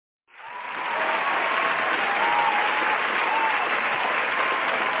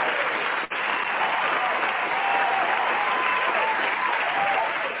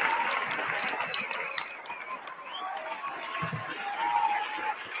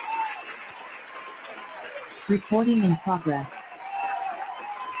Recording in progress.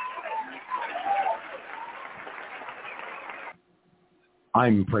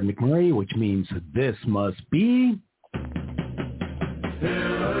 I'm Fred McMurray, which means this must be...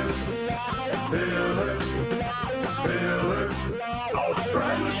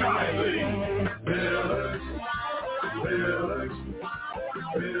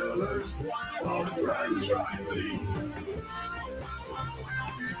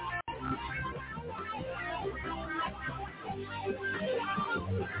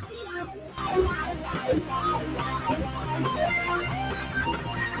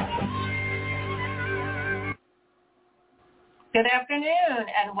 Good afternoon,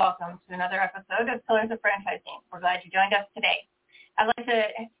 and welcome to another episode of Pillars of Franchising. We're glad you joined us today. I'd like to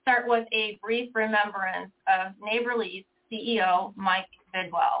start with a brief remembrance of Neighborly's CEO, Mike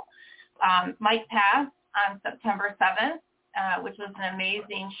Bidwell. Mike passed on September 7th, which was an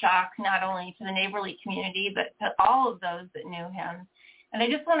amazing shock not only to the Neighborly community, but to all of those that knew him. And I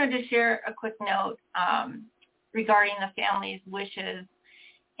just wanted to share a quick note regarding the family's wishes,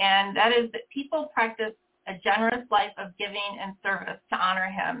 and that is that people practice a generous life of giving and service to honor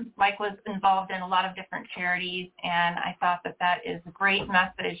him. Mike was involved in a lot of different charities, and I thought that that is a great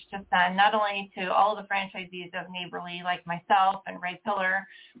message to send not only to all the franchisees of Neighborly like myself and Ray Pillar,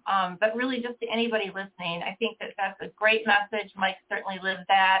 but really just to anybody listening. I think that that's a great message. Mike certainly lived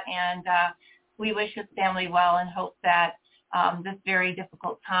that, and we wish his family well and hope that this very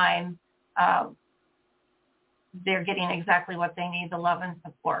difficult time, they're getting exactly what they need, the love and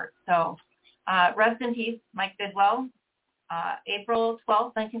support. So rest in peace, Mike Bidwell, April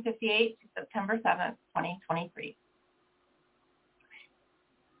 12th, 1958 to September 7th, 2023.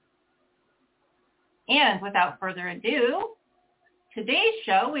 And without further ado, today's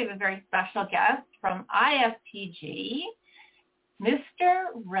show, we have a very special guest from IFPG, Mr.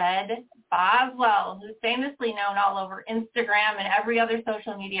 Red Boswell, who's famously known all over Instagram and every other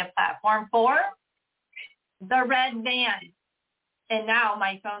social media platform for the Red Van. And now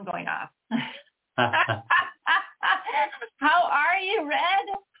my phone going off. How are you,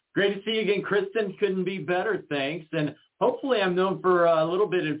 Red? Great to see you again, Kristen. Couldn't be better, thanks. And hopefully I'm known for a little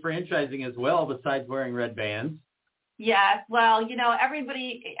bit in franchising as well, besides wearing red bands. Yes, well, you know,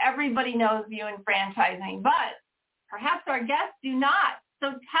 everybody knows you in franchising, but perhaps our guests do not.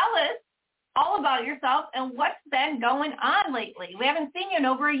 So tell us all about yourself and what's been going on lately. We haven't seen you in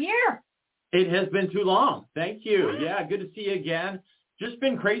over a year. It has been too long. Thank you. Yeah, good to see you again. Just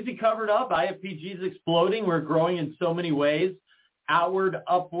been crazy covered up. IFPG is exploding. We're growing in so many ways, outward,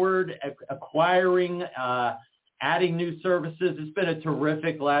 upward, acquiring, adding new services. It's been a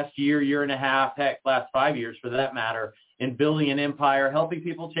terrific last year and a half, heck, last 5 years for that matter, in building an empire, helping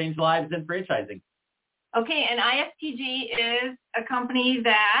people change lives in franchising. Okay, and IFPG is a company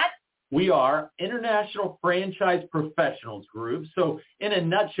that? We are International Franchise Professionals Group. So in a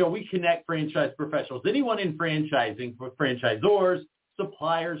nutshell, we connect franchise professionals, anyone in franchising, with franchisors,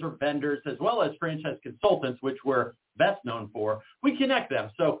 suppliers or vendors, as well as franchise consultants, which we're best known for. We connect them.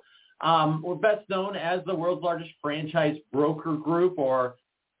 So we're best known as the world's largest franchise broker group or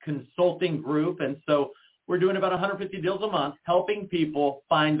consulting group. And so we're doing about 150 deals a month, helping people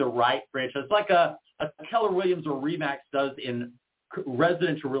find the right franchise, like a Keller Williams or Remax does in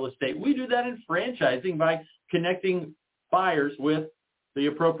residential real estate. We do that in franchising by connecting buyers with the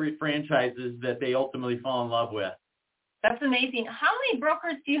appropriate franchises that they ultimately fall in love with. That's amazing. How many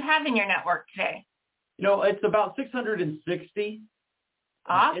brokers do you have in your network today? You know, it's about 660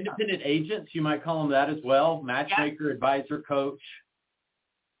 awesome. Independent agents. You might call them that as well. Matchmaker, yep. Advisor, coach.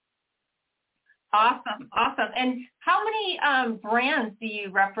 Awesome. And how many brands do you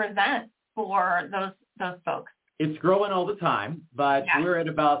represent for those folks? It's growing all the time, but we're at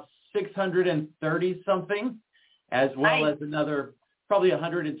about 630 something, as well as another probably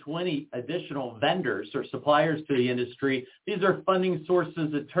 120 additional vendors or suppliers to the industry. These are funding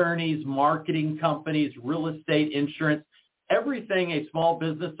sources, attorneys, marketing companies, real estate, insurance, everything a small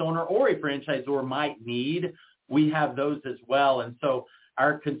business owner or a franchisor might need. We have those as well. And so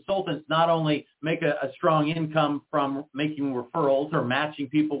our consultants not only make a strong income from making referrals or matching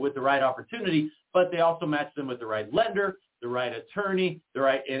people with the right opportunity, but they also match them with the right lender, the right attorney,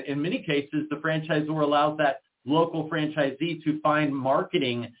 in many cases, the franchisor allows that local franchisee to find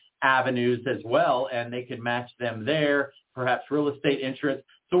marketing avenues as well, and they can match them there, perhaps real estate, insurance.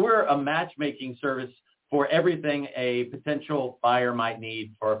 So we're a matchmaking service for everything a potential buyer might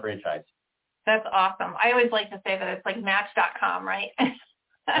need for a franchise. That's awesome. I always like to say that it's like Match.com, right?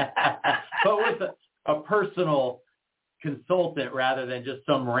 But with a personal consultant rather than just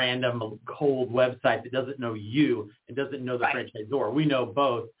some random cold website that doesn't know you and doesn't know the franchisor. We know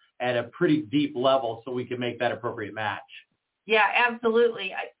both at a pretty deep level so we can make that appropriate match. Yeah,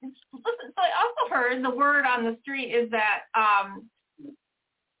 absolutely. Listen, so I also heard the word on the street is that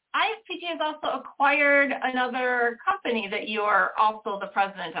IFPG has also acquired another company that you're also the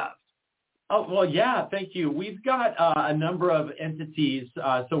president of. Oh, well, yeah, thank you. We've got a number of entities.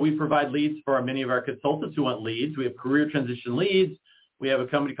 So we provide leads for many of our consultants who want leads. We have career transition leads. We have a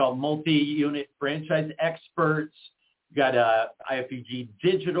company called Multi-Unit Franchise Experts. We've got IFPG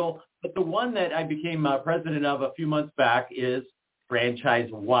Digital. But the one that I became president of a few months back is Franchise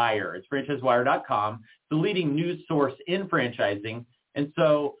Wire. It's franchisewire.com, the leading news source in franchising. And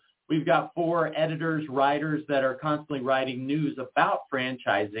so we've got 4 editors, writers that are constantly writing news about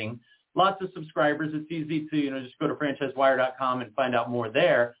franchising. Lots of subscribers. It's easy to, just go to franchisewire.com and find out more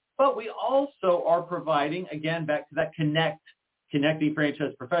there. But we also are providing, again, back to that connecting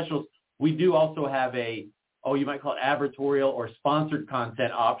franchise professionals. We do also have you might call it advertorial or sponsored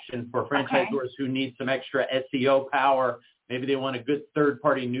content option for franchisors who need some extra SEO power. Maybe they want a good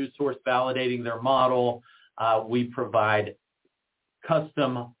third-party news source validating their model. We provide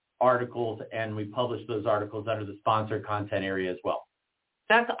custom articles, and we publish those articles under the sponsored content area as well.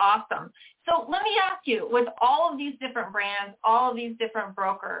 That's awesome. So let me ask you, with all of these different brands, all of these different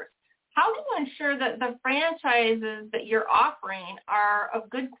brokers, how do you ensure that the franchises that you're offering are of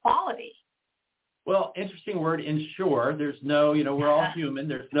good quality? Well, interesting word, ensure. There's no, we're all human.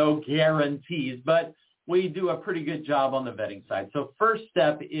 There's no guarantees, but we do a pretty good job on the vetting side. So first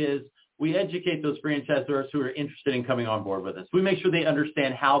step is we educate those franchisors who are interested in coming on board with us. We make sure they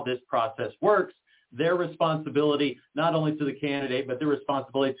understand how this process works, their responsibility, not only to the candidate, but their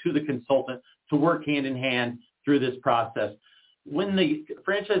responsibility to the consultant to work hand in hand through this process. When the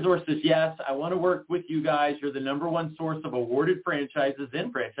franchisor says, yes, I want to work with you guys, you're the number one source of awarded franchises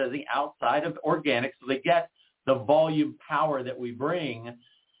in franchising outside of organic, so they get the volume power that we bring,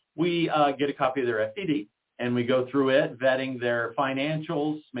 we get a copy of their FDD, and we go through it, vetting their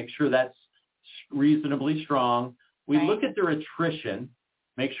financials, make sure that's reasonably strong. We look at their attrition,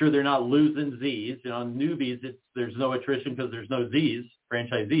 make sure they're not losing Z's. Newbies, there's no attrition because there's no Z's,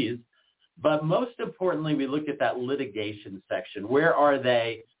 franchisees. But most importantly, we look at that litigation section. Where are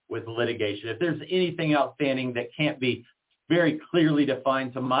they with litigation? If there's anything outstanding that can't be very clearly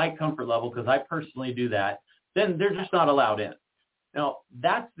defined to my comfort level, because I personally do that, then they're just not allowed in. Now,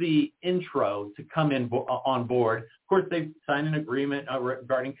 that's the intro to come in on board. Of course, they sign an agreement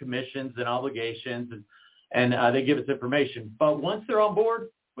regarding commissions and obligations, and they give us information. But once they're on board,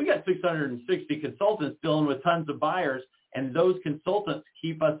 we got 660 consultants dealing with tons of buyers, and those consultants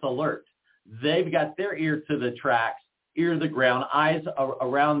keep us alert. They've got their ear to the tracks, ear to the ground, eyes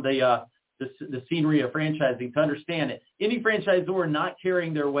around the scenery of franchising to understand it. Any franchisor not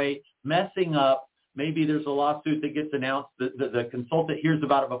carrying their weight, messing up, maybe there's a lawsuit that gets announced, the consultant hears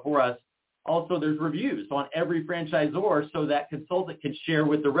about it before us. Also, there's reviews on every franchisor so that consultant can share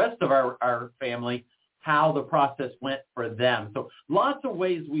with the rest of our family how the process went for them. So lots of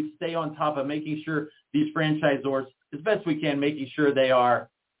ways we stay on top of making sure these franchisors, as best we can, making sure they are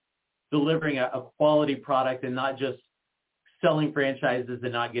delivering a quality product and not just selling franchises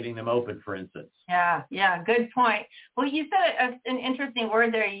and not getting them open, for instance. Yeah, good point. Well, you said an interesting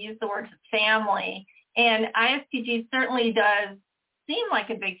word there. You used the word family, and IFPG certainly does seem like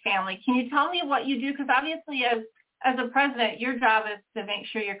a big family. Can you tell me what you do? Because obviously as a president, your job is to make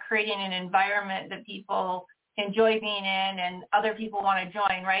sure you're creating an environment that people enjoy being in and other people want to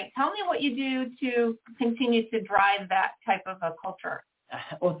join, right? Tell me what you do to continue to drive that type of a culture.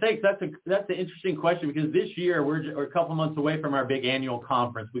 Well, thanks. That's an interesting question, because this year we're a couple months away from our big annual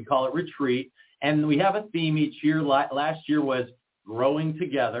conference. We call it Retreat, and we have a theme each year. Last year was Growing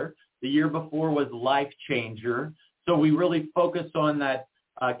Together. The year before was Life Changer. So we really focused on that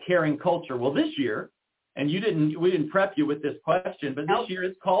caring culture. Well, this year, and we didn't prep you with this question, but this year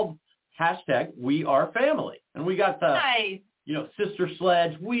it's called #WeAreFamily, and we got the nice. Sister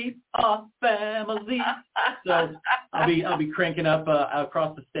Sledge, we are family. So I'll be cranking up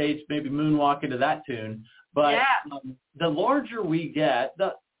across the stage, maybe moonwalking to that tune. But the larger we get,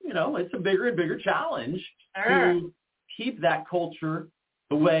 it's a bigger and bigger challenge to keep that culture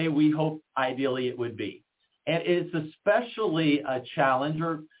the way we hope ideally it would be. And it's especially a challenge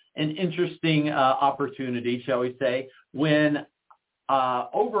or an interesting opportunity, shall we say, when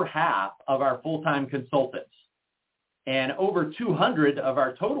over half of our full-time consultants and over 200 of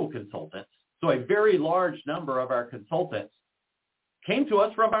our total consultants, so a very large number of our consultants, came to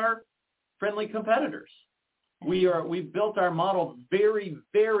us from our friendly competitors. We've built our model very,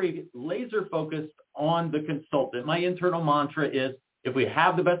 very laser focused on the consultant. My internal mantra is, if we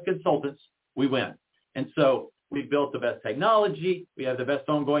have the best consultants, we win. And so We've built the best technology. We have the best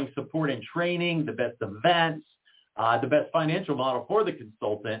ongoing support and training, the best events, the best financial model for the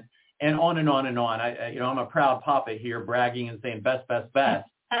consultant, and on and on and on. I'm a proud papa here, bragging and saying best, best, best.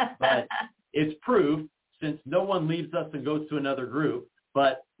 But it's proved, since no one leaves us and goes to another group,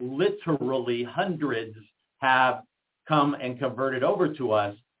 but literally hundreds have come and converted over to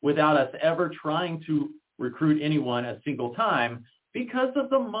us without us ever trying to recruit anyone a single time, because of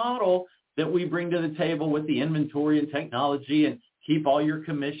the model that we bring to the table with the inventory and technology and keep all your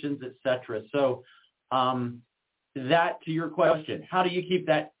commissions, et cetera. So that, to your question, how do you keep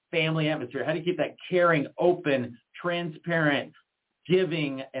that family atmosphere? How do you keep that caring, open, transparent,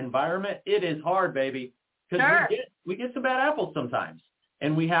 giving environment? It is hard, baby, because we get some bad apples sometimes.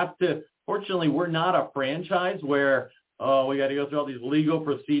 And we have to, fortunately, we're not a franchise where, we got to go through all these legal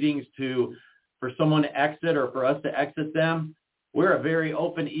proceedings for someone to exit or for us to exit them. We're a very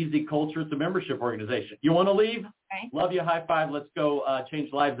open, easy culture. It's a membership organization. You want to leave? Okay. Love you, high five. Let's go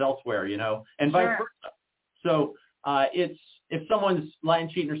change lives elsewhere, and vice versa. So it's, if someone's lying,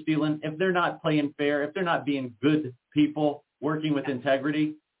 cheating, or stealing, if they're not playing fair, if they're not being good people, working with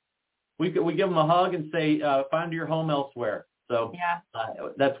integrity, we give them a hug and say, find your home elsewhere. So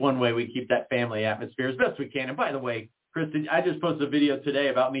that's one way we keep that family atmosphere as best we can. And by the way, Kristen, I just posted a video today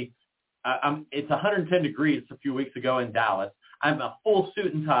about me. It's 110 degrees a few weeks ago in Dallas. I'm a full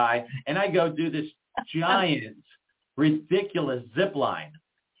suit and tie, and I go do this giant, ridiculous zip line.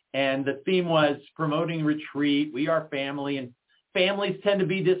 And the theme was promoting retreat. We are family, and families tend to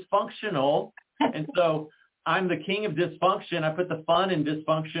be dysfunctional. And so I'm the king of dysfunction. I put the fun in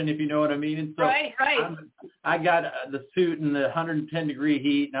dysfunction, if you know what I mean. And so I got the suit in the 110-degree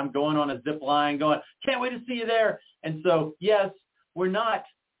heat, and I'm going on a zip line going, can't wait to see you there. And so, yes, we're not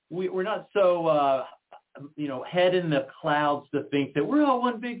so, head in the clouds to think that we're all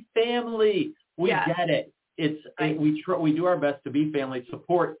one big family. We get it. We do our best to be family,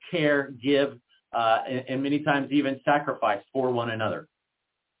 support, care, give, and many times even sacrifice for one another.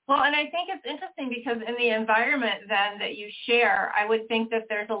 Well, and I think it's interesting because in the environment then that you share, I would think that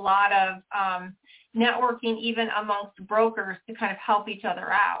there's a lot of networking even amongst brokers to kind of help each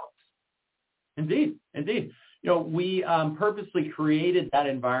other out. Indeed. We purposely created that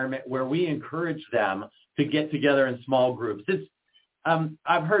environment where we encourage them to get together in small groups. It's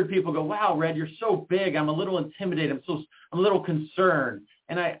I've heard people go, wow, Red, you're so big. I'm a little intimidated. I'm a little concerned.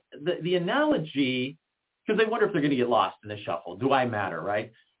 And the analogy, because they wonder if they're going to get lost in the shuffle. Do I matter,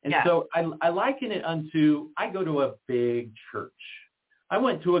 right? And so I liken it unto, I go to a big church. I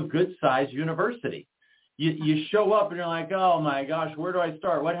went to a good-sized university. You show up and you're like, oh my gosh, where do I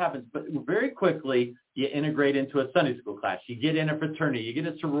start? What happens? But very quickly, you integrate into a Sunday school class. You get in a fraternity. You get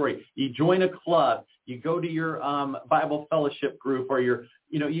a sorority. You join a club. You go to your Bible fellowship group, or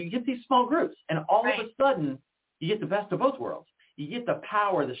you get these small groups. And all of a sudden, you get the best of both worlds. You get the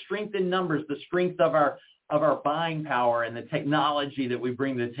power, the strength in numbers, the strength of our buying power, and the technology that we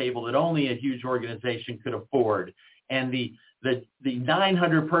bring to the table that only a huge organization could afford. And the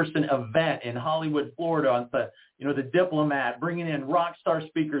 900-person event in Hollywood, Florida, on the Diplomat, bringing in rock star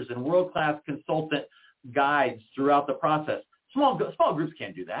speakers and world-class consultant guides throughout the process. Small groups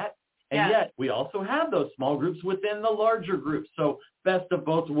can't do that. And yet we also have those small groups within the larger groups. So best of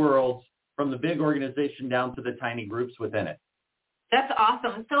both worlds, from the big organization down to the tiny groups within it. That's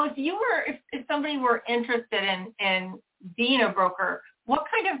awesome. So if somebody were interested in being a broker, what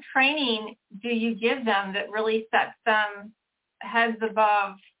kind of training do you give them that really sets them heads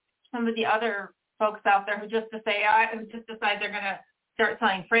above some of the other folks out there who just decide they're going to start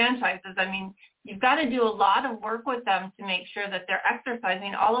selling franchises? I mean, you've got to do a lot of work with them to make sure that they're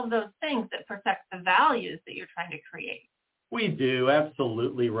exercising all of those things that protect the values that you're trying to create. We do,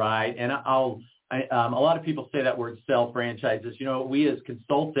 absolutely right. And a lot of people say that word, sell franchises. We as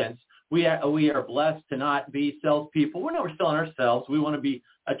consultants, we are blessed to not be salespeople. We're selling ourselves. We want to be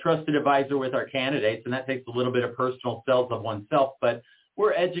a trusted advisor with our candidates, and that takes a little bit of personal sales of oneself. But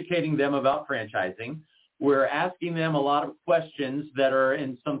we're educating them about franchising. We're asking them a lot of questions that are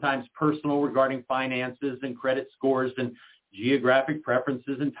sometimes personal, regarding finances and credit scores and geographic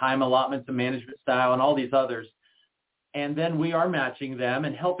preferences and time allotments and management style and all these others. And then we are matching them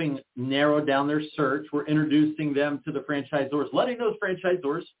and helping narrow down their search. We're introducing them to the franchisors, letting those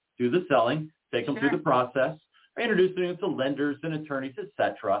franchisors do the selling, take them through the process, introducing them to lenders and attorneys, et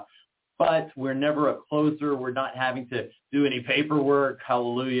cetera. But we're never a closer. We're not having to do any paperwork.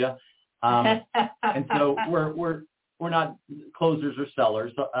 Hallelujah. And so we're not closers or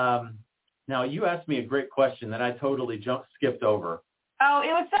sellers. Now, you asked me a great question that I totally skipped over. Oh,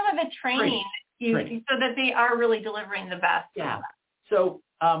 it was some of the training. So that they are really delivering the best. Yeah. So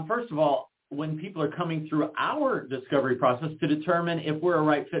first of all, when people are coming through our discovery process to determine if we're a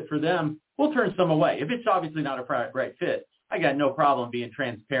right fit for them, we'll turn some away. If it's obviously not a right fit, I got no problem being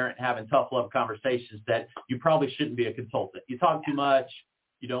transparent, having tough love conversations that you probably shouldn't be a consultant. You talk too much,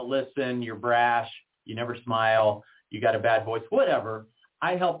 you don't listen, you're brash, you never smile, you got a bad voice, whatever.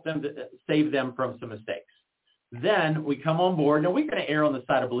 I help them to save them from some mistakes. Then we come on board. Now, we're going to err on the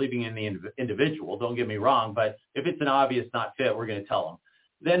side of believing in the individual, don't get me wrong, but if it's an obvious not fit, we're going to tell them.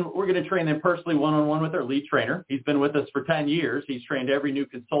 Then we're going to train them personally one-on-one with our lead trainer. He's been with us for 10 years. He's trained every new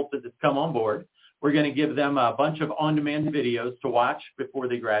consultant that's come on board. We're going to give them a bunch of on-demand videos to watch before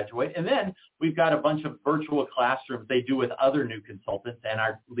they graduate. And then we've got a bunch of virtual classrooms they do with other new consultants and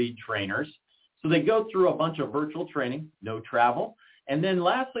our lead trainers. So they go through a bunch of virtual training, no travel. And then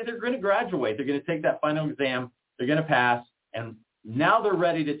lastly, they're going to graduate. They're going to take that final exam. They're going to pass. And now they're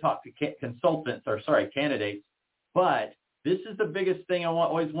ready to talk to candidates. But this is the biggest thing I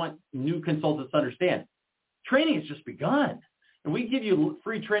always want new consultants to understand. Training has just begun. And we give you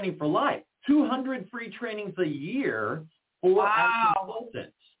free training for life. 200 free trainings a year for our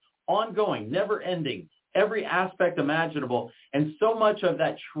consultants. Ongoing, never ending, every aspect imaginable. And so much of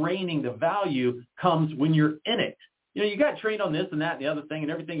that training, the value comes when you're in it. You know, you got trained on this and that and the other thing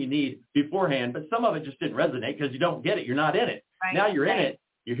and everything you need beforehand, but some of it just didn't resonate because you don't get it. You're not in it. Right. Now you're in it.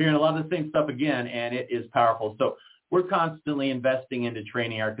 You're hearing a lot of the same stuff again, and it is powerful. So we're constantly investing into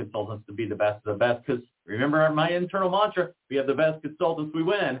training our consultants to be the best of the best because remember my internal mantra, we have the best consultants, we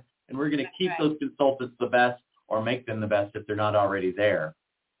win. And we're going to keep those consultants the best or make them the best if they're not already there.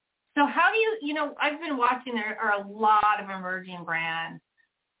 So how do you I've been watching, there are a lot of emerging brands.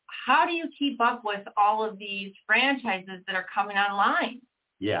 How do you keep up with all of these franchises that are coming online?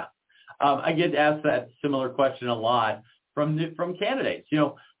 Yeah. I get asked that similar question a lot from candidates. You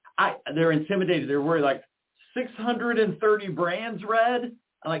know, they're intimidated. They're worried, like 630 brands, Red.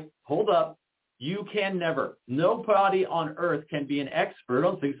 I'm like, hold up. You can never. Nobody on earth can be an expert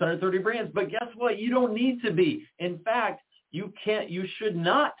on 630 brands. But guess what? You don't need to be. In fact, you should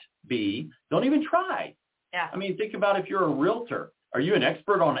not be. Don't even try. Yeah. I mean, think about if you're a realtor. Are you an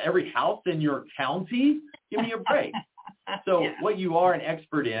expert on every house in your county? Give me a break. So what you are an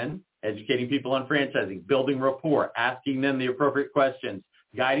expert in, educating people on franchising, building rapport, asking them the appropriate questions,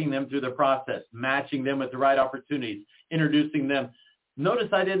 guiding them through the process, matching them with the right opportunities, introducing them. Notice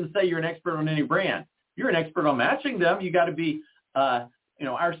I didn't say you're an expert on any brand. You're an expert on matching them. You got to be,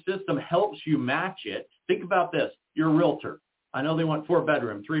 our system helps you match it. Think about this. You're a realtor. I know they want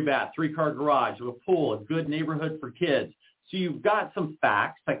 4-bedroom, 3-bath, 3-car garage, a pool, a good neighborhood for kids. So you've got some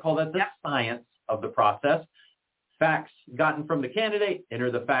facts. I call that the science of the process. Facts gotten from the candidate,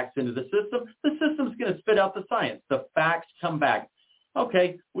 enter the facts into the system. The system's going to spit out the science. The facts come back.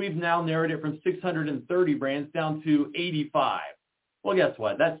 Okay, we've now narrowed it from 630 brands down to 85. Well, guess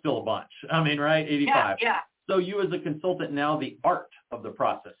what? That's still a bunch. I mean, right? 85. Yeah. So you as a consultant now, the art of the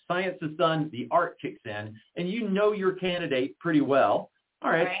process. Science is done, the art kicks in, and you know your candidate pretty well. All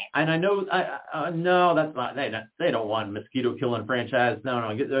right. And I know, no, that's not, they don't want mosquito killing franchise.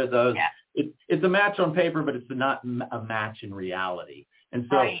 No, get rid of those. Yeah. It's a match on paper, but it's not a match in reality. And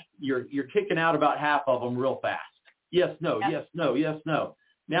so you're kicking out about half of them real fast. Yes, no, yes, no, yes, no.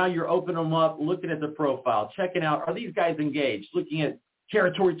 Now you're opening them up, looking at the profile, checking out, are these guys engaged? Looking at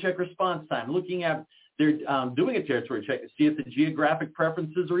territory check response time, looking at, they're doing a territory check to see if the geographic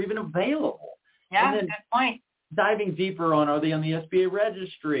preferences are even available. Yeah, and then good point. Diving deeper on, are they on the SBA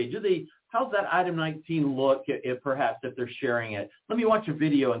registry? How's that item 19 look if they're sharing it? Let me watch a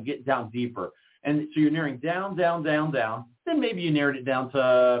video and get down deeper. And so you're narrowing down. Then maybe you narrowed it down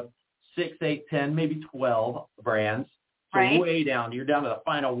to 6, 8, 10, maybe 12 brands. So way down. You're down to the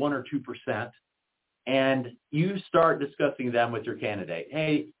final 1 or 2%. And you start discussing them with your candidate.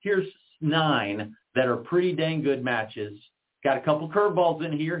 Hey, here's 9 that are pretty dang good matches. Got a couple curveballs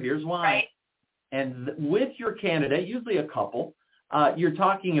in here. Here's why. Right. And with your candidate, usually a couple, you're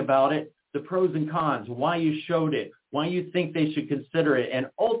talking about it, the pros and cons, why you showed it, why you think they should consider it, and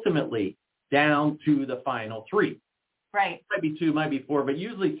ultimately down to the final 3. Right. Might be 2, might be 4, but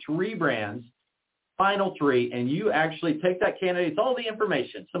usually 3 brands, final 3, and you actually take that candidate, it's all the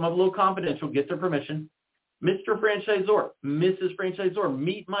information, some of it a little confidential, get their permission. Mr. Franchisor, Mrs. Franchisor,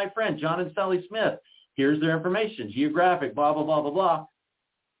 meet my friend, John and Sally Smith. Here's their information, geographic, blah, blah, blah, blah, blah.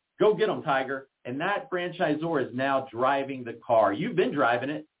 Go get them, Tiger. And that franchisor is now driving the car. You've been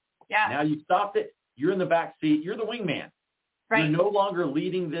driving it. Yeah. Now you stopped it. You're in the back seat. You're the wingman. Right. You're no longer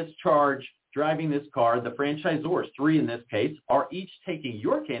leading this charge, driving this car. The franchisors, 3 in this case, are each taking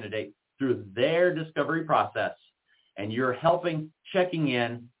your candidate through their discovery process. And you're helping, checking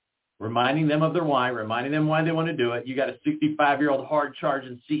in, reminding them of their why, reminding them why they want to do it. You got a 65-year-old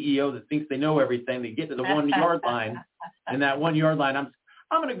hard-charging CEO that thinks they know everything. They get to the 1 yard line, and that 1 yard line, I'm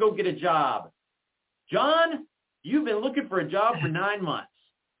going to go get a job. John, you've been looking for a job for 9 months.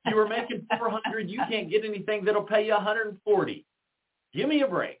 You were making $400. You can't get anything that'll pay you $140. Give me a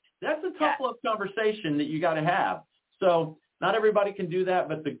break. That's a tough love conversation that you got to have. So not everybody can do that,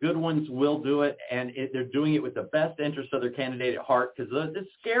 but the good ones will do it, and they're doing it with the best interest of their candidate at heart because it's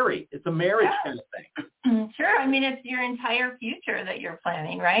scary. It's a marriage kind of thing. Sure. I mean, it's your entire future that you're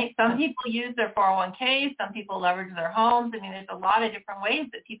planning, right? Some people use their 401ks. Some people leverage their homes. I mean, there's a lot of different ways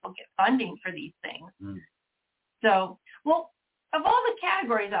that people get funding for these things. So, well, of all the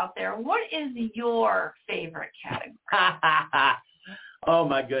categories out there, what is your favorite category? Oh,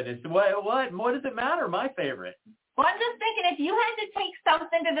 my goodness. What does it matter? My favorite. Well, I'm just thinking if you had to take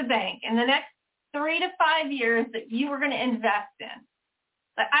something to the bank in the next 3 to 5 years that you were going to invest in.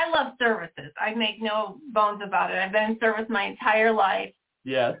 Like, I love services. I make no bones about it. I've been in service my entire life.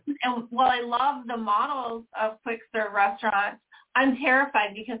 Yes. And while I love the models of quick serve restaurants, I'm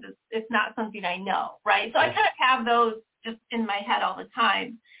terrified because it's not something I know, right? So I kind of have those just in my head all the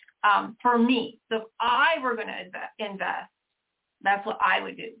time for me. So if I were going to invest, that's what I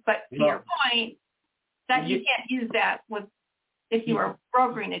would do. But to your point, that you can't use that if you were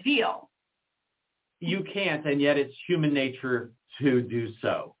brokering a deal. You can't, and yet it's human nature to do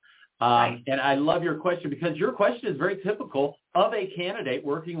so. Right. And I love your question because your question is very typical of a candidate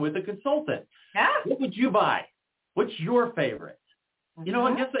working with a consultant. Yeah. What would you buy? What's your favorite? Mm-hmm. You know,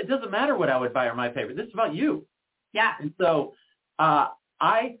 I guess it doesn't matter what I would buy or my favorite. This is about you. Yeah. And so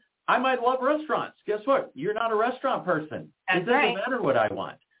I might love restaurants. Guess what? You're not a restaurant person. That's it doesn't right. matter what I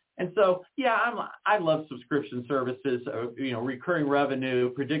want. And so, I love subscription services, recurring revenue,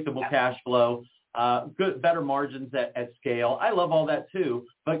 predictable cash flow, better margins at scale. I love all that too.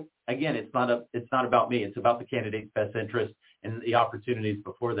 But again, it's not about me. It's about the candidate's best interest and the opportunities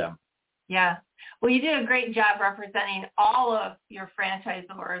before them. Yeah. Well, you did a great job representing all of your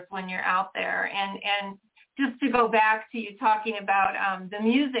franchisors when you're out there. And just to go back to you talking about the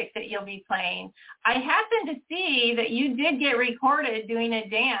music that you'll be playing, I happened to see that you did get recorded doing a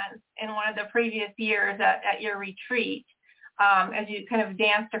dance in one of the previous years at your retreat as you kind of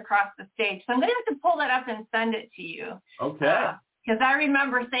danced across the stage. So I'm going to have to pull that up and send it to you. Okay. Because I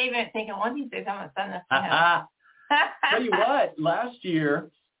remember saving it thinking, one of these days I'm going to send this to him. Tell you what, last year,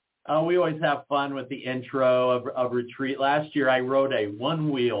 we always have fun with the intro of retreat. Last year I rode a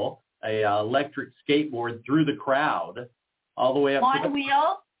one-wheel, electric skateboard through the crowd all the way up to the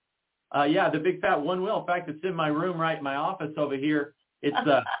wheel? The big fat one wheel. In fact, it's in my room right in my office over here. It's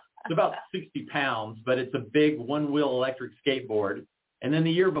about 60 pounds, but it's a big one-wheel electric skateboard. And then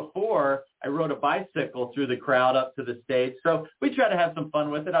the year before, I rode a bicycle through the crowd up to the stage. So we try to have some fun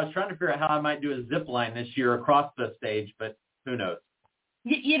with it. I was trying to figure out how I might do a zip line this year across the stage, but who knows?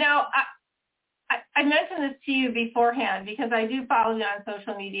 You know, I mentioned this to you beforehand because I do follow you on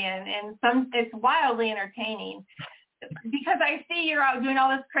social media, and it's wildly entertaining because I see you're out doing all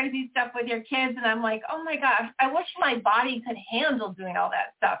this crazy stuff with your kids, and I'm like, oh my gosh, I wish my body could handle doing all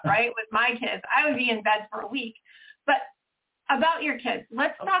that stuff, right? With my kids, I would be in bed for a week. But about your kids,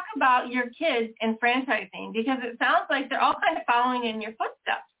 let's talk about your kids in franchising because it sounds like they're all kind of following in your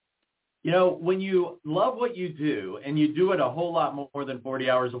footsteps. You know, when you love what you do and you do it a whole lot more than 40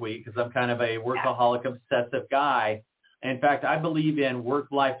 hours a week, because I'm kind of a workaholic, obsessive guy. In fact, I believe in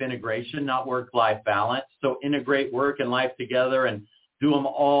work-life integration, not work-life balance. So integrate work and life together and do them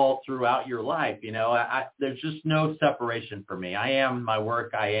all throughout your life. You know, there's just no separation for me. I am my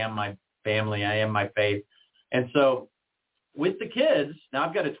work. I am my family. I am my faith. And so with the kids, now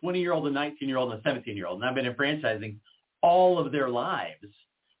I've got a 20-year-old, a 19-year-old, and a 17-year-old, and I've been in franchising all of their lives.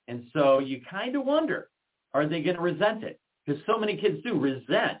 And so you kind of wonder, are they going to resent it? Because so many kids do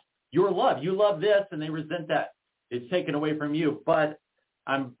resent your love. You love this, and they resent that. It's taken away from you. But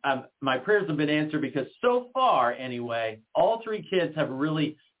my prayers have been answered because so far, anyway, all three kids have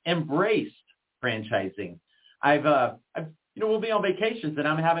really embraced franchising. We'll be on vacations, and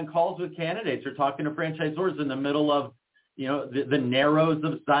I'm having calls with candidates or talking to franchisors in the middle of, the narrows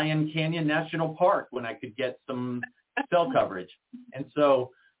of Zion Canyon National Park when I could get some cell coverage. And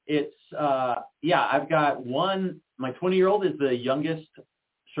so it's, I've got one, my 20-year-old is the youngest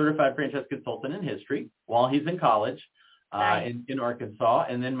certified franchise consultant in history while he's in college in Arkansas.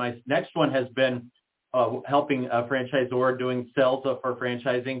 And then my next one has been helping a franchisor doing sales for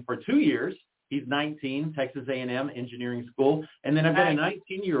franchising for 2 years. He's 19, Texas A&M Engineering School. And then I've got a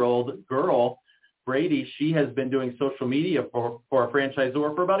 19-year-old girl, Brady. She has been doing social media for a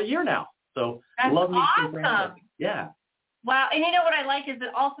franchisor for about a year now. So that's love me awesome. Yeah. Wow. And you know what I like is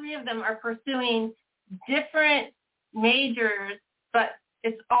that all three of them are pursuing different majors, but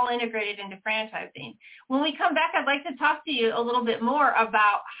it's all integrated into franchising. When we come back, I'd like to talk to you a little bit more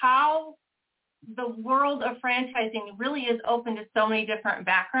about how the world of franchising really is open to so many different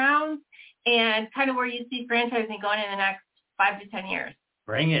backgrounds and kind of where you see franchising going in the next 5 to 10 years.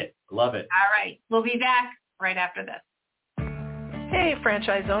 Bring it. Love it. All right. We'll be back right after this. Hey,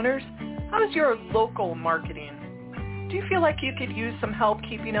 franchise owners. How's your local marketing? Do you feel like you could use some help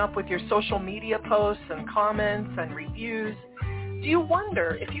keeping up with your social media posts and comments and reviews? Do you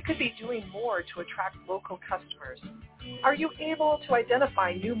wonder if you could be doing more to attract local customers? Are you able to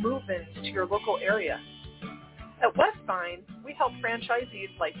identify new movements to your local area? At Westvine, we help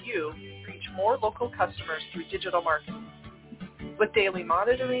franchisees like you reach more local customers through digital marketing. With daily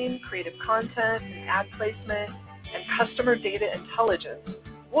monitoring, creative content, and ad placement, and customer data intelligence,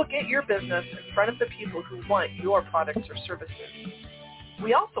 we'll get your business in front of the people who want your products or services.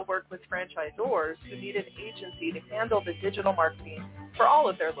 We also work with franchisors who need an agency to handle the digital marketing for all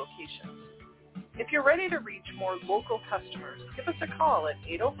of their locations. If you're ready to reach more local customers, give us a call at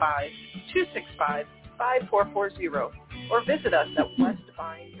 805-265-5440 or visit us at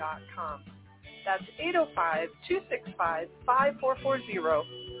westvine.com. That's 805-265-5440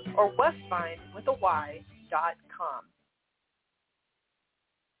 or westvine.com.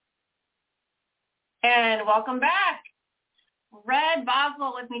 And welcome back. Red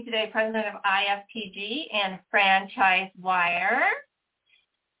Boswell with me today, president of IFPG and Franchise Wire.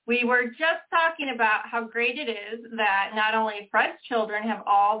 We were just talking about how great it is that not only Fred's children have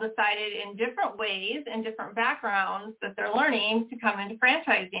all decided in different ways and different backgrounds that they're learning to come into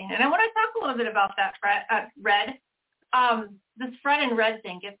franchising. And I want to talk a little bit about that, Red. This Fred and Red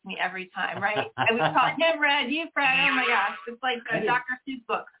thing gets me every time, right? I was calling him Red, you Fred. Oh, my gosh. It's like a Dr. Seuss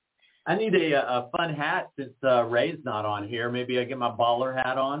book. I need a fun hat since Ray's not on here. Maybe I get my baller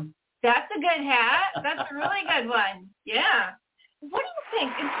hat on. That's a good hat. That's a really good one. Yeah. What do you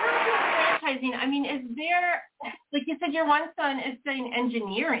think in terms of franchising? I mean, is there, like you said, your one son is studying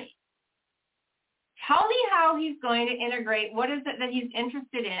engineering. Tell me how he's going to integrate. What is it that he's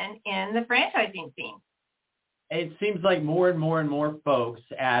interested in the franchising scene? It seems like more and more and more folks,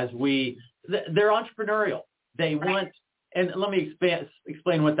 they're entrepreneurial. They want, and let me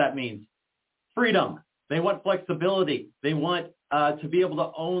explain what that means. Freedom. They want flexibility. They want to be able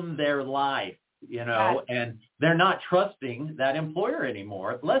to own their life, and they're not trusting that employer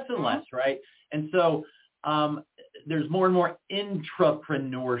anymore, less and less, right? And so there's more and more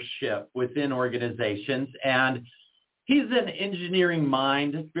intrapreneurship within organizations, and he's an engineering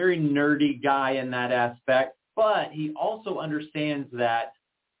mind, very nerdy guy in that aspect, but he also understands that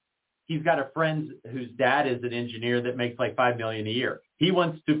he's got a friend whose dad is an engineer that makes like $5 million a year. He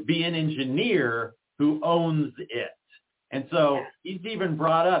wants to be an engineer who owns it. And so he's even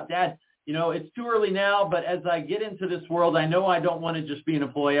brought up, Dad, it's too early now, but as I get into this world, I know I don't want to just be an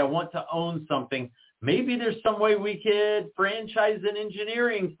employee. I want to own something. Maybe there's some way we could franchise an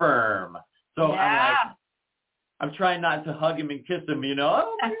engineering firm. So I'm trying not to hug him and kiss him, because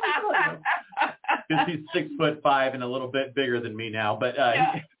he's 6'5" and a little bit bigger than me now, but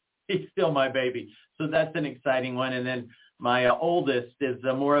he's still my baby. So that's an exciting one. And then my oldest is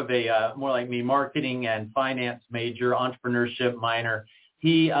more like me, marketing and finance major, entrepreneurship minor.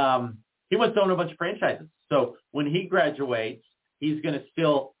 He wants to own a bunch of franchises. So when he graduates, he's going to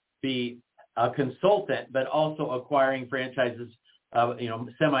still be a consultant, but also acquiring franchises,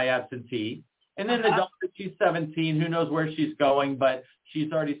 semi-absentee. And then the daughter, she's 17. Who knows where she's going, but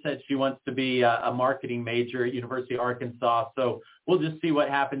she's already said she wants to be a marketing major at University of Arkansas. So we'll just see what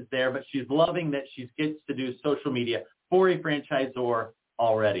happens there. But she's loving that she gets to do social media for a franchisor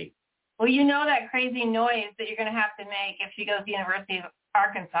already. Well, that crazy noise that you're going to have to make if she goes to the University of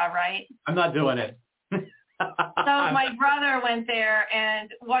Arkansas, right? I'm not doing it. So my brother went there, and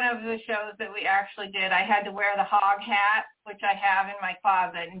one of the shows that we actually did, I had to wear the hog hat, which I have in my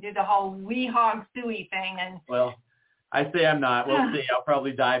closet, and do the whole "we hog suey" thing. And well, I say I'm not. We'll see. I'll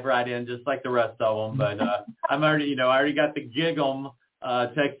probably dive right in just like the rest of them. But I'm already, I already got the Gig'em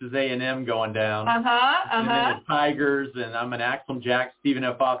Texas A&M going down. And then the Tigers, and I'm an Axel Jack, Stephen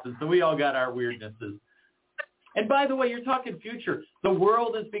F. Austin. So we all got our weirdnesses. And by the way, you're talking future. The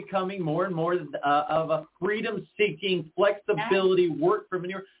world is becoming more and more of a freedom-seeking, flexibility, work from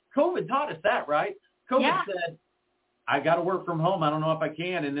anywhere. COVID taught us that, right? COVID said, I got to work from home. I don't know if I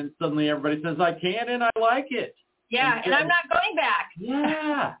can. And then suddenly everybody says, I can, and I like it. Yeah, and I'm not going back.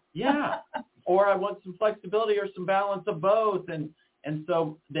 Yeah. Or I want some flexibility or some balance of both. And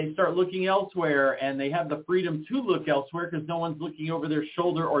so they start looking elsewhere, and they have the freedom to look elsewhere because no one's looking over their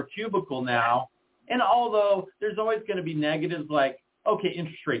shoulder or cubicle now. And although there's always going to be negatives like, okay,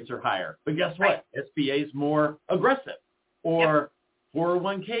 interest rates are higher, but guess what? SBA is more aggressive. Or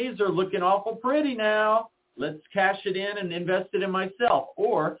 401ks are looking awful pretty now. Let's cash it in and invest it in myself.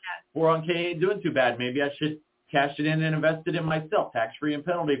 Or 401k ain't doing too bad. Maybe I should cash it in and invest it in myself, tax-free and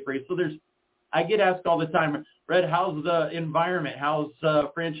penalty-free. So I get asked all the time, Red, how's the environment? How's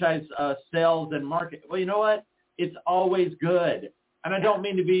franchise sales and market? Well, you know what? It's always good. And I don't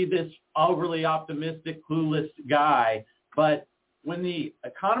mean to be this overly optimistic, clueless guy, but when the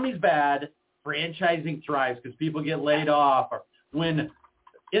economy's bad, franchising thrives because people get laid off. Or when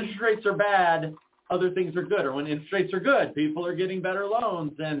interest rates are bad, other things are good. Or when interest rates are good, people are getting better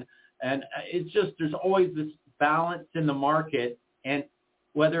loans. And it's just there's always this balance in the market. And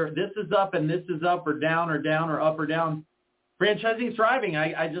whether this is up and this is up or down or up or down, franchising is thriving.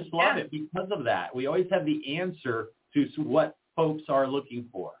 I just love it because of that. We always have the answer to what folks are looking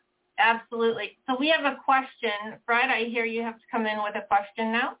for. Absolutely. So we have a question. Fred, I hear you have to come in with a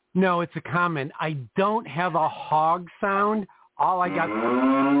question now. No, it's a comment. I don't have a hog sound. All I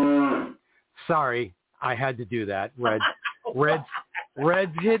got... Sorry, I had to do that. Red's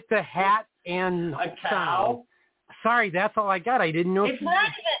hit the hat and a cow. Sorry, that's all I got. I didn't know. It's not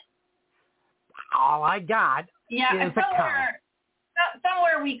even... All I got is a cow.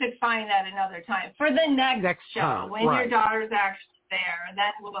 Somewhere we could find that another time. For the next show, time, when your daughter's actually there,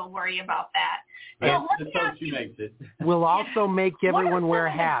 then we'll worry about that. Yeah, so she makes it. We'll also make everyone wear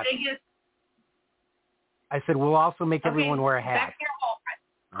a hat. I said we'll also make everyone wear a hat. Back to your hole.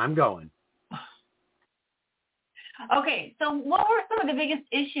 I'm going. Okay, so what were some of the biggest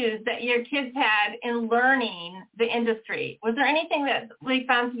issues that your kids had in learning the industry? Was there anything that they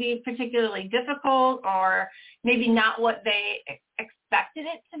found to be particularly difficult or maybe not what they expected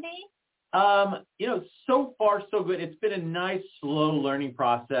it to be? So far so good. It's been a nice, slow learning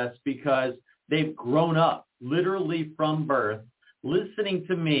process because they've grown up literally from birth, listening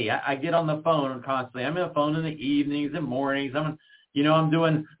to me. I get on the phone constantly. I'm on the phone in the evenings and mornings. I'm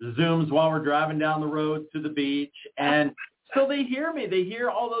doing Zooms while we're driving down the road to the beach. And so they hear me. They hear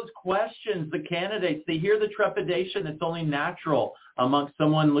all those questions, the candidates. They hear the trepidation that's only natural amongst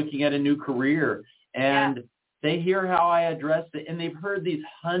someone looking at a new career. And they hear how I address it. And they've heard these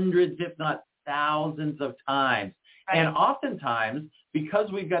hundreds, if not thousands of times. Right. And oftentimes, because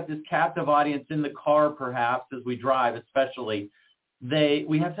we've got this captive audience in the car, perhaps, as we drive especially,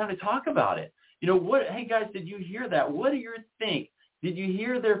 we have time to talk about it. Hey, guys, did you hear that? What do you think? Did you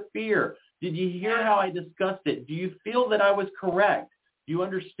hear their fear? Did you hear how I discussed it? Do you feel that I was correct? Do you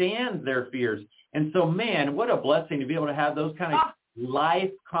understand their fears? And so, man, what a blessing to be able to have those kind of life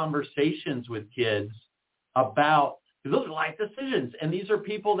conversations with kids about, because those are life decisions. And these are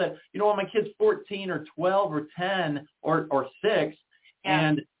people that, when my kid's 14 or 12 or 10 or 6,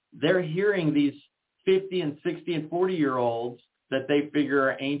 and they're hearing these 50 and 60 and 40-year-olds that they figure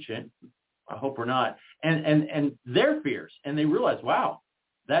are ancient. I hope we're not. And their fears. And they realize, wow,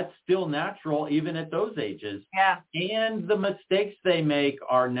 that's still natural even at those ages. Yeah. And the mistakes they make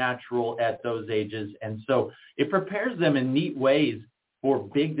are natural at those ages. And so it prepares them in neat ways for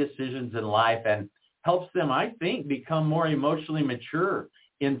big decisions in life and helps them, I think, become more emotionally mature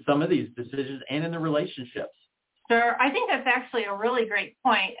in some of these decisions and in the relationships. Sure. I think that's actually a really great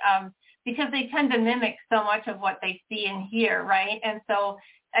point because they tend to mimic so much of what they see and hear, right? And so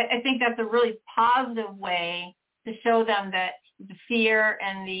I think that's a really positive way to show them that the fear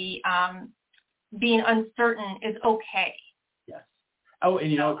and the being uncertain is okay. Yes. Oh,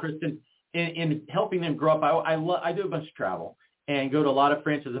 and Kristen, in helping them grow up, I do a bunch of travel and go to a lot of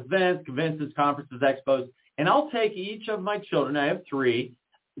franchise events, conventions, conferences, expos, and I'll take each of my children, I have 3,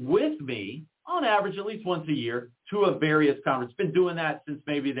 with me on average at least once a year to a various conference. Been doing that since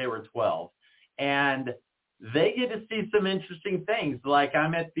maybe they were 12. And they get to see some interesting things. Like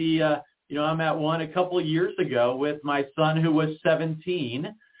I'm at I'm at one a couple of years ago with my son who was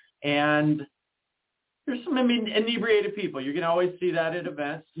 17, and there's some inebriated people. You can always see that at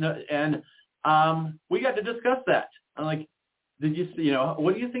events, and we got to discuss that. I'm like, did you see?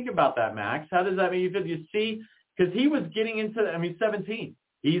 What do you think about that, Max? How does that make you feel? You see, because he was getting into 17.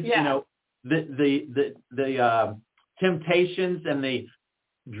 He's the temptations and the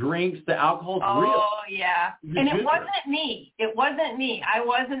drinks, the alcohol is real. Oh, yeah. And it wasn't me. I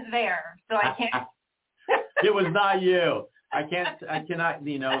wasn't there, so I can't. It was not you. I cannot,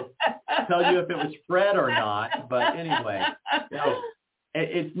 tell you if it was Fred or not. But anyway,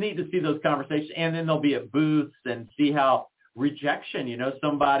 it's neat to see those conversations. And then they'll be at booths and see how rejection,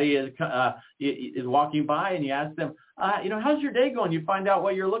 somebody is walking by and you ask them, how's your day going? You find out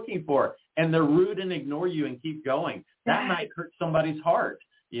what you're looking for. And they're rude and ignore you and keep going. That might hurt somebody's heart.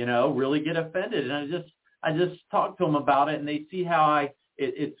 really get offended. And I just talk to them about it, and they see how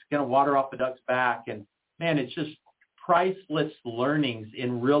it's going to water off the duck's back. And man, it's just priceless learnings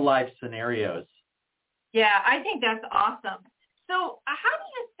in real life scenarios. Yeah, I think that's awesome. So how do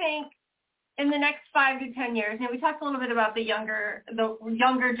you think in the next 5 to 10 years, we talked a little bit about the younger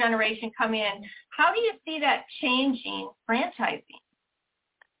generation coming in. How do you see that changing franchising?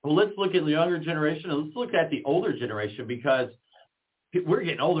 Well, let's look at the younger generation, and let's look at the older generation, because we're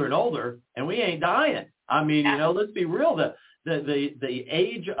getting older and older, and we ain't dying. I mean, let's be real. The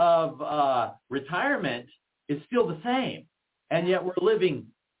age of retirement is still the same, and yet we're living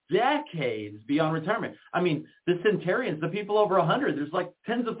decades beyond retirement. I mean, the centenarians, the people over 100, there's like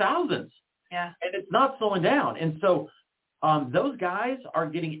tens of thousands. Yeah. And it's not slowing down. And so those guys are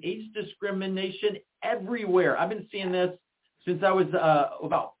getting age discrimination everywhere. I've been seeing this since I was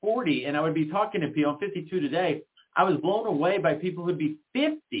about 40, and I would be talking to people. I'm 52 today. I was blown away by people who'd be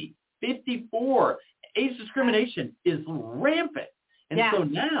 50, 54. Age discrimination is rampant. And so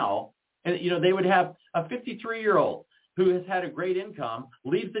now, they would have a 53-year-old who has had a great income,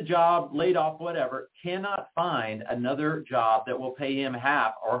 leaves the job, laid off, whatever, cannot find another job that will pay him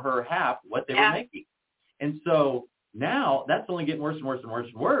half or her half what they were making. And so now that's only getting worse and worse and worse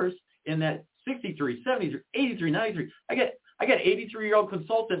and worse in that 63, 73, 83, 93. I got 83-year-old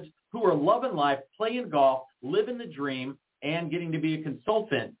consultants who are loving life, playing golf, living the dream, and getting to be a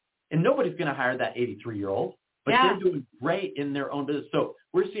consultant. And nobody's going to hire that 83-year-old. But they're doing great in their own business. So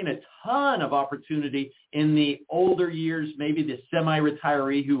we're seeing a ton of opportunity in the older years, maybe the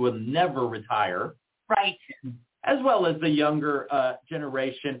semi-retiree who will never retire. Right. As well as the younger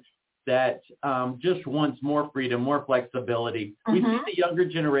generation that just wants more freedom, more flexibility. Mm-hmm. We see the younger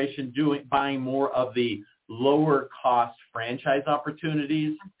generation buying more of the lower cost franchise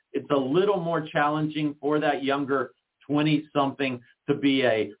opportunities. It's a little more challenging for that younger 20-something to be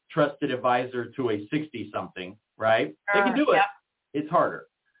a trusted advisor to a 60-something, right? They can do it. It's harder.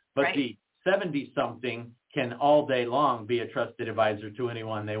 But the 70-something can all day long be a trusted advisor to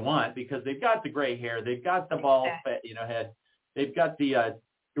anyone they want, because they've got the gray hair, they've got the bald head, they've got the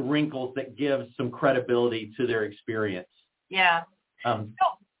wrinkles that give some credibility to their experience. Yeah. So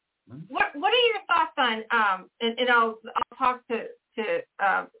what are your thoughts on, and I'll talk to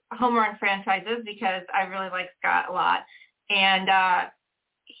home run franchises, because I really like Scott a lot. And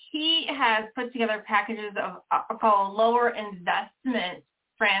he has put together packages of called lower investment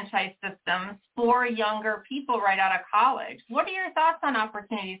franchise systems for younger people right out of college. What are your thoughts on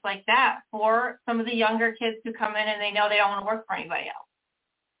opportunities like that for some of the younger kids who come in and they know they don't want to work for anybody else?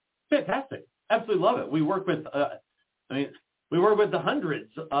 Fantastic. Absolutely love it. We work with, we work with the hundreds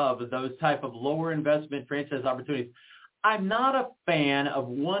of those type of lower investment franchise opportunities. I'm not a fan of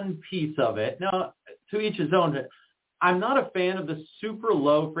one piece of it. Now, to each his own. I'm not a fan of the super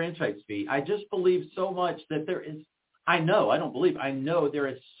low franchise fee. I just believe so much that I know there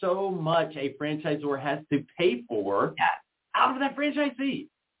is so much a franchisor has to pay for out of that franchise fee.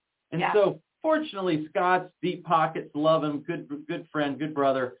 And so fortunately, Scott's deep pockets, love him, good friend, good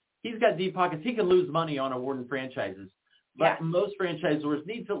brother. He's got deep pockets. He can lose money on awarding franchises. But most franchisors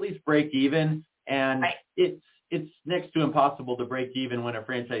need to at least break even. And it's next to impossible to break even when a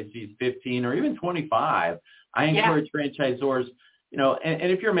franchise fee is 15 or even 25. I encourage franchisors,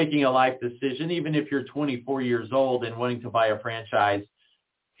 and if you're making a life decision, even if you're 24 years old and wanting to buy a franchise,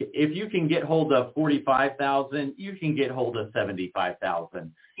 if you can get hold of $45,000, you can get hold of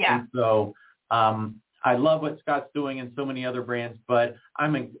 $75,000. Yeah. And so I love what Scott's doing and so many other brands, but I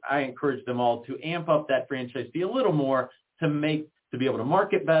encourage them all to amp up that franchise fee a little more to be able to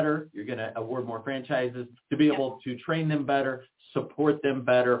market better. You're going to award more franchises, to be able to train them better, support them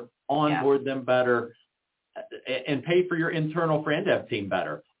better, onboard them better, and pay for your internal fran dev team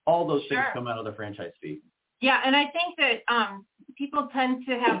better. All those things come out of the franchise fee. Yeah, and I think that people tend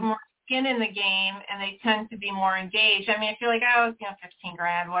to have more skin in the game, and they tend to be more engaged. I mean, if you're like,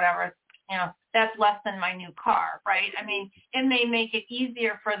 $15,000, whatever, that's less than my new car, right? I mean, it may make it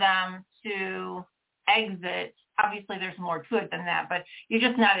easier for them to exit. Obviously, there's more to it than that, but you're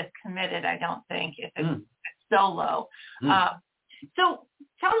just not as committed, I don't think, if it's so low. So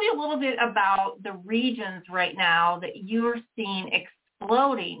tell me a little bit about the regions right now that you're seeing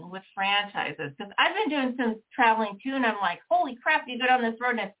exploding with franchises. Because I've been doing some traveling too, and I'm like, holy crap, you go down this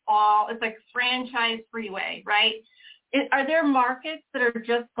road and it's like franchise freeway, right? Are there markets that are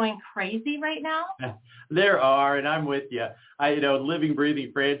just going crazy right now? There are, and I'm with you. Living,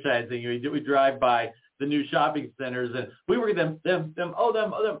 breathing franchising. We drive by the new shopping centers, and we were them. Oh,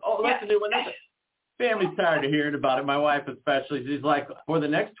 that's a new one. Family's tired of hearing about it. My wife especially. She's like, for the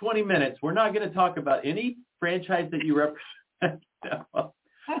next 20 minutes, we're not going to talk about any franchise that you represent.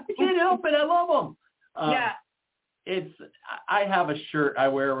 help it. I love them. Yeah. I have a shirt I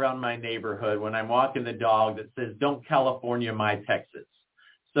wear around my neighborhood when I'm walking the dog that says, "Don't California my Texas."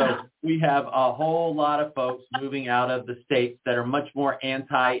 So we have a whole lot of folks moving out of the states that are much more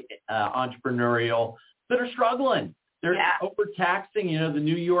anti-entrepreneurial that are struggling. They're overtaxing, the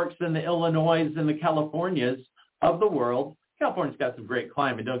New Yorks and the Illinois and the Californias of the world. California's got some great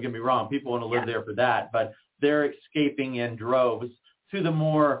climate, don't get me wrong. People want to live there for that, but they're escaping in droves to the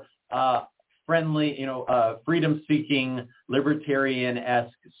more friendly, freedom-seeking,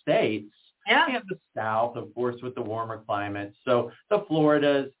 libertarian-esque states. Yeah. And the South, of course, with the warmer climate. So the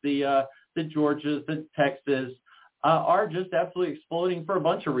Floridas, the Georgias, the Texas are just absolutely exploding for a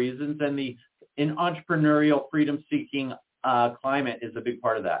bunch of reasons, and the entrepreneurial, freedom-seeking climate is a big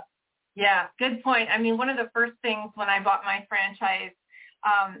part of that. Yeah, good point. I mean, one of the first things when I bought my franchise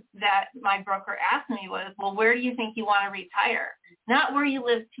that my broker asked me was, well, where do you think you want to retire? Not where you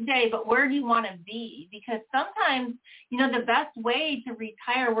live today, but where do you want to be? Because sometimes, the best way to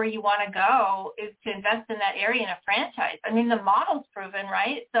retire where you want to go is to invest in that area in a franchise. I mean, the model's proven,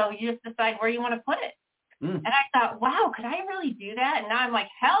 right? So you just decide where you want to put it. And I thought, wow, could I really do that? And now I'm like,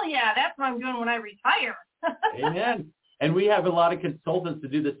 hell yeah, that's what I'm doing when I retire. Amen. And we have a lot of consultants to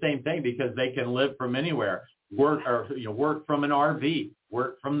do the same thing because they can live from anywhere, work from an RV,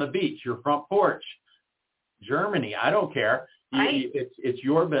 work from the beach, your front porch, Germany. I don't care. Right. It's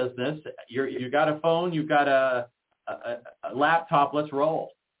your business. You got a phone. You've got a laptop. Let's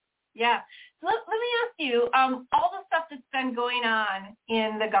roll. Yeah. So let me ask you, all the stuff that's been going on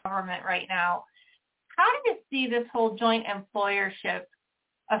in the government right now, how do you see this whole joint employership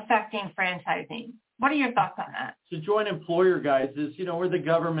affecting franchising? What are your thoughts on that? So joint employer, guys, is, where the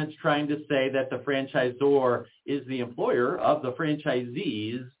government's trying to say that the franchisor is the employer of the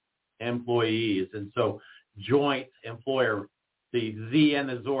franchisee's employees. And so joint employer, the Z and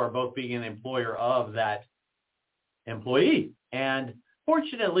the ZOR both being an employer of that employee. And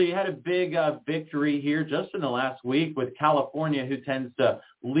fortunately, had a big victory here just in the last week with California, who tends to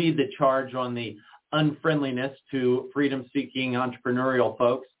lead the charge on the unfriendliness to freedom-seeking entrepreneurial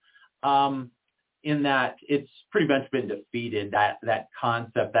folks. In that it's pretty much been defeated, that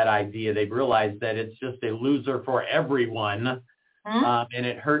concept, that idea. They've realized that it's just a loser for everyone, and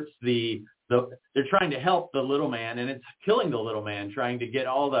it hurts they're trying to help the little man, and it's killing the little man, trying to get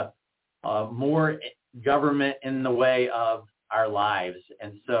all the more government in the way of our lives.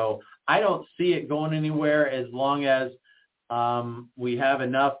 And so I don't see it going anywhere as long as we have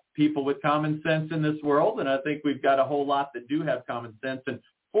enough people with common sense in this world, and I think we've got a whole lot that do have common sense. And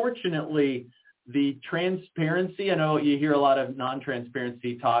fortunately, the transparency, I know you hear a lot of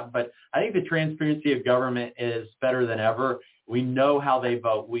non-transparency talk, but I think the transparency of government is better than ever. We know how they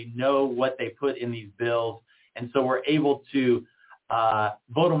vote. We know what they put in these bills. And so we're able to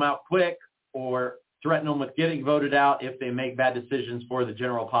vote them out quick or threaten them with getting voted out if they make bad decisions for the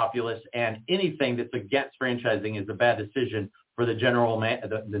general populace. And anything that's against franchising is a bad decision for the general man,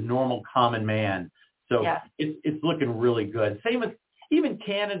 the normal common man. So it's looking really good. Same with even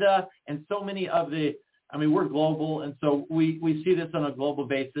Canada and so many of we're global, and so we see this on a global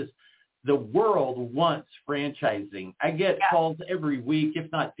basis. The world wants franchising. I get calls every week,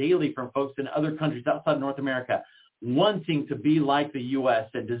 if not daily, from folks in other countries outside North America wanting to be like the U.S.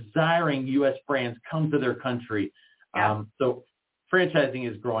 and desiring U.S. brands come to their country. So franchising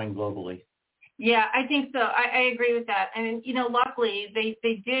is growing globally. Yeah, I think so. I agree with that. And, luckily, they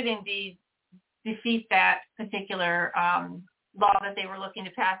did indeed defeat that particular law that they were looking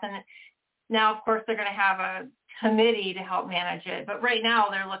to pass. And now, of course, they're going to have a committee to help manage it. But right now,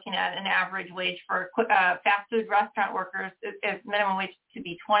 they're looking at an average wage for fast food restaurant workers as minimum wage to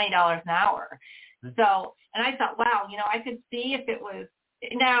be $20 an hour. So, and I thought, wow, I could see if it was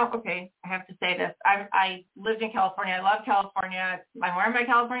now. Okay, I have to say this. I lived in California. I love California. I'm wearing my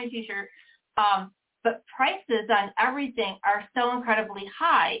California T-shirt. But prices on everything are so incredibly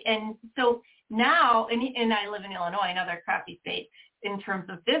high. And so now, and I live in Illinois, another crappy state in terms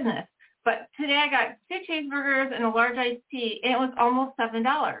of business. But today I got 2 cheeseburgers and a large iced tea, and it was almost $7.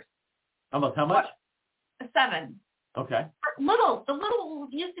 Almost how much? $7. Okay. The little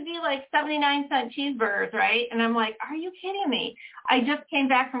used to be like 79-cent cheeseburgers, right? And I'm like, are you kidding me? I just came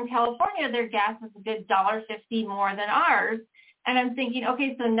back from California. Their gas is a good $1.50 more than ours. And I'm thinking,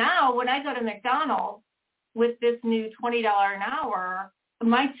 okay, so now when I go to McDonald's with this new $20 an hour,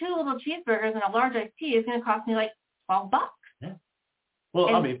 my 2 little cheeseburgers and a large iced tea is going to cost me like $12. Yeah.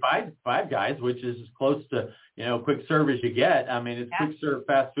 Well, and, Five Guys, which is as close to, quick serve as you get. It's quick serve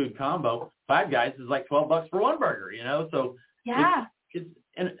fast food combo. Five Guys is like $12 for one burger, So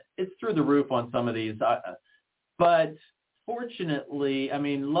it's through the roof on some of these. But unfortunately, I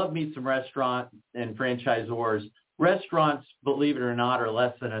mean, love me some restaurant and franchisors. Restaurants, believe it or not, are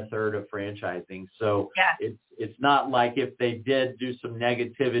less than a third of franchising. So it's not like if they did do some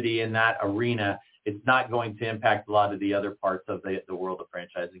negativity in that arena, it's not going to impact a lot of the other parts of the world of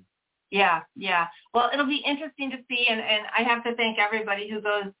franchising. Yeah. Well, it'll be interesting to see, and I have to thank everybody who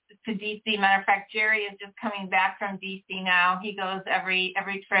goes to D.C. Matter of fact, Jerry is just coming back from D.C. now. He goes every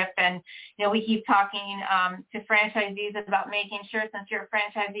trip, and we keep talking to franchisees about making sure, since you're a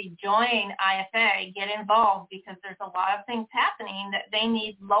franchisee, join IFA, get involved, because there's a lot of things happening that they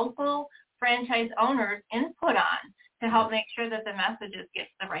need local franchise owners input on to help make sure that the messages get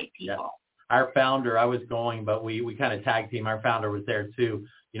to the right people. Yeah. Our founder, I was going, but we kind of tag team. Our founder was there too,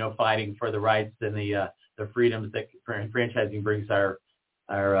 fighting for the rights and the freedoms that franchising brings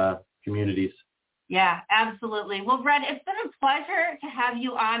our communities. Yeah, absolutely. Well, Red, it's been a pleasure to have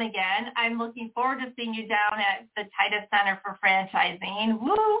you on again. I'm looking forward to seeing you down at the Titus Center for Franchising.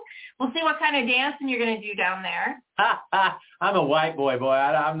 Woo! We'll see what kind of dancing you're going to do down there. I'm a white boy.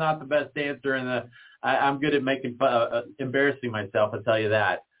 I'm not the best dancer I'm good at making embarrassing myself. I'll tell you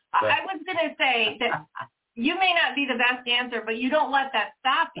that. But I was going to say that you may not be the best dancer, but you don't let that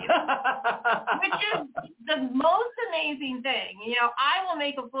stop you, which is the most amazing thing. I will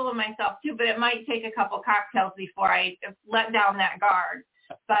make a fool of myself too, but it might take a couple cocktails before I let down that guard.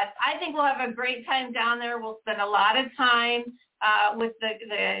 But I think we'll have a great time down there. We'll spend a lot of time with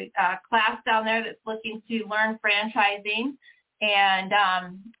the class down there that's looking to learn franchising. And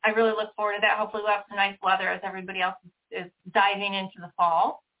I really look forward to that. Hopefully we'll have some nice weather as everybody else is diving into the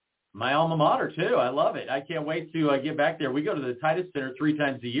fall. My alma mater, too. I love it. I can't wait to get back there. We go to the Titus Center 3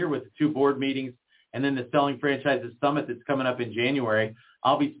 times a year with the 2 board meetings and then the Selling Franchises Summit that's coming up in January.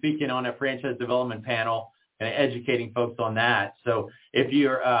 I'll be speaking on a franchise development panel and educating folks on that. So if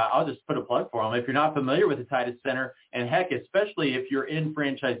you're, I'll just put a plug for them. If you're not familiar with the Titus Center, and heck, especially if you're in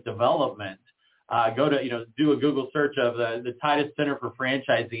franchise development, go to, do a Google search of the Titus Center for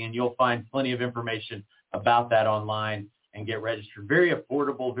Franchising, and you'll find plenty of information about that online and get registered. Very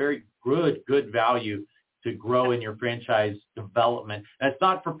affordable, very good value to grow in your franchise development. And it's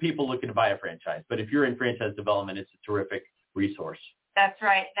not for people looking to buy a franchise, but if you're in franchise development, it's a terrific resource. That's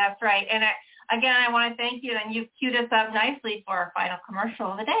right. And again, I want to thank you, and you've queued us up nicely for our final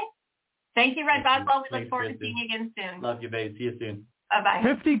commercial of the day. Thank you, Red Boswell. We look forward to seeing you again soon. Love you, babe. See you soon. Bye-bye.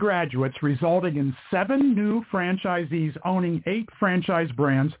 50 graduates resulting in 7 new franchisees owning 8 franchise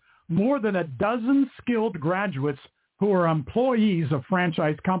brands, more than a dozen skilled graduates who are employees of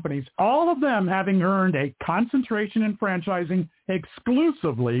franchise companies, all of them having earned a concentration in franchising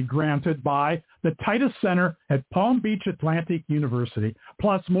exclusively granted by the Titus Center at Palm Beach Atlantic University,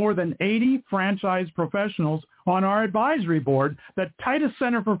 plus more than 80 franchise professionals on our advisory board. The Titus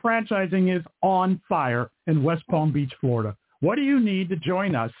Center for Franchising is on fire in West Palm Beach, Florida. What do you need to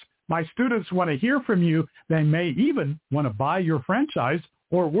join us? My students want to hear from you. They may even want to buy your franchise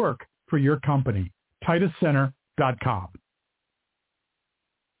or work for your company. TitusCenter.com.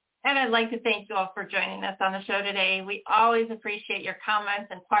 And I'd like to thank you all for joining us on the show today. We always appreciate your comments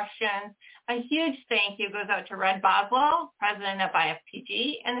and questions. A huge thank you goes out to Red Boswell, president of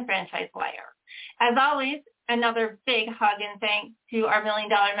IFPG and the Franchise Wire. As always, another big hug and thanks to our $1 Million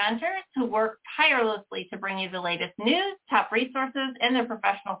mentors who work tirelessly to bring you the latest news, top resources, and their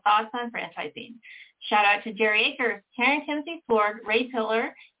professional thoughts on franchising. Shout out to Jerry Akers, Karen Kinsey Ford, Ray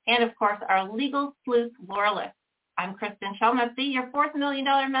Tiller, and of course our legal sleuth, Laura Liss. I'm Kristen Shelmetsy, your 4th $1 Million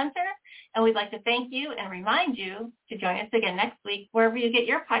mentor, and we'd like to thank you and remind you to join us again next week wherever you get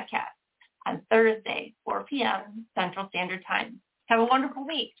your podcast on Thursday, 4 p.m. Central Standard Time. Have a wonderful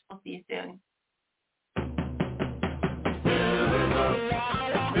week. We'll see you soon.